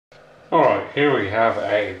here we have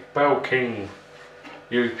a Belkin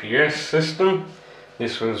UPS system.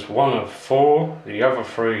 This was one of 4. The other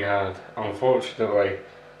 3 had, unfortunately,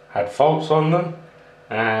 had faults on them,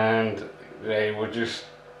 and they were just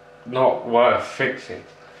not worth fixing.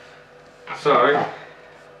 So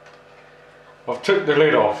I've took the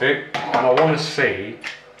lid off it, and I want to see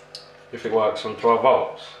if it works on 12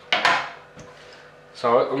 volts.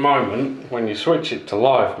 So at the moment, when you switch it to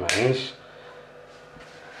live mains,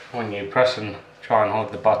 when you press and try and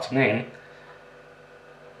hold the button in,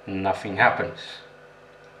 nothing happens.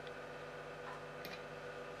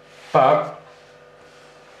 But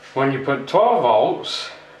when you put 12 volts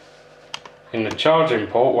in the charging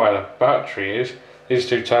port where the battery is, these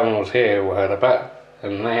 2 terminals here where the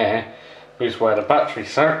and there is where the battery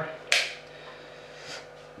sat.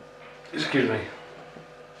 Excuse me.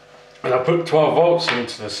 And I put 12 volts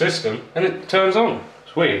into the system and it turns on.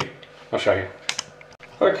 It's weird. I'll show you.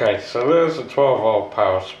 Okay, so there's a 12 volt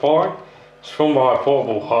power supply. It's from my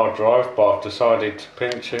portable hard drive, but I've decided to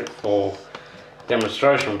pinch it for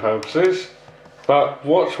demonstration purposes. But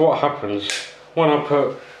watch what happens when I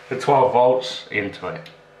put the 12 volts into it.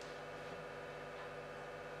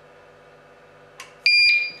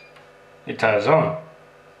 It turns on.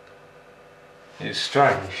 It's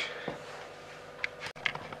strange.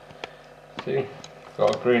 See,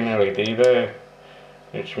 got a green LED there,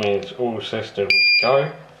 which means all systems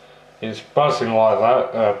go. It's buzzing like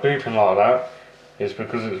that, beeping like that, is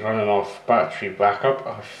because it's running off battery backup,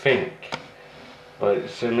 I think. But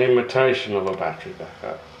it's an imitation of a battery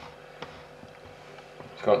backup.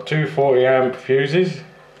 It's got 2 40 amp fuses.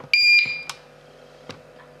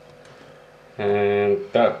 And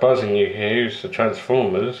that buzzing you hear is the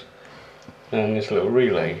transformers, and this little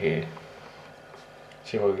relay here.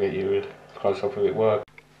 See if I can get you close up if it works.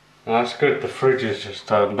 That's good, the fridge is just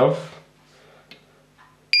turned off.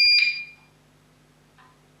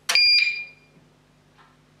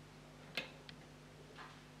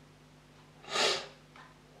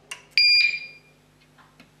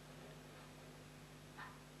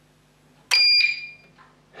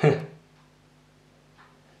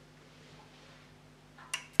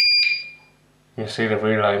 You see the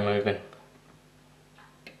relay moving.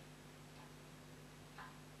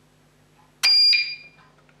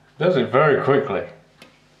 Does it very quickly.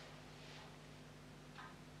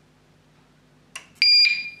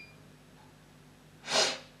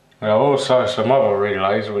 There are also some other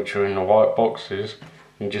relays which are in the white boxes.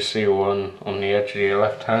 You can just see one on the edge of your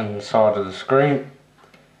left hand side of the screen.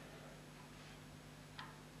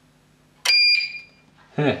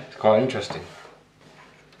 Yeah, it's quite interesting.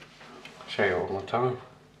 I'll show you one more time.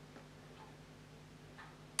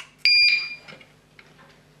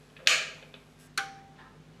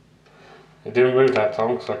 It didn't move that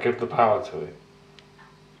time because I gave the power to it.